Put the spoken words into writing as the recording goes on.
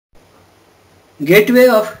Gateway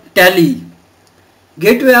of Tally.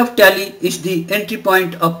 Gateway of Tally is the entry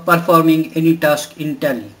point of performing any task in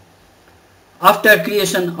Tally. After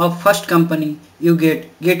creation of first company, you get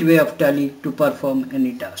Gateway of Tally to perform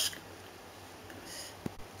any task.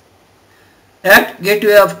 At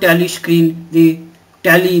Gateway of Tally screen, the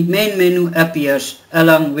Tally main menu appears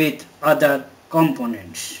along with other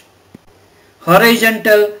components.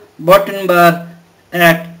 Horizontal button bar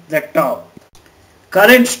at the top.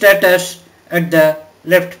 Current status at the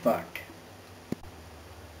left part.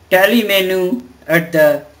 Tally menu at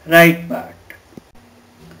the right part.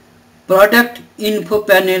 Product info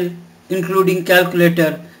panel including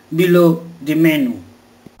calculator below the menu.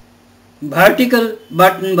 Vertical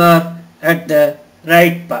button bar at the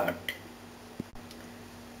right part.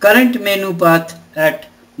 Current menu path at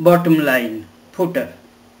bottom line, footer.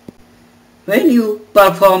 When you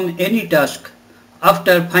perform any task,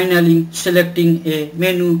 after finally selecting a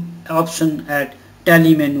menu option at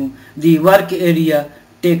Tally menu, the work area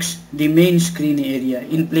takes the main screen area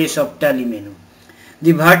in place of Tally menu.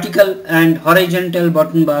 The vertical and horizontal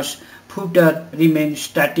button bars footer remain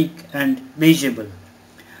static and visible.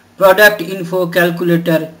 Product info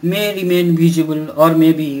calculator may remain visible or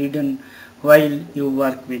may be hidden while you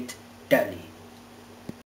work with Tally.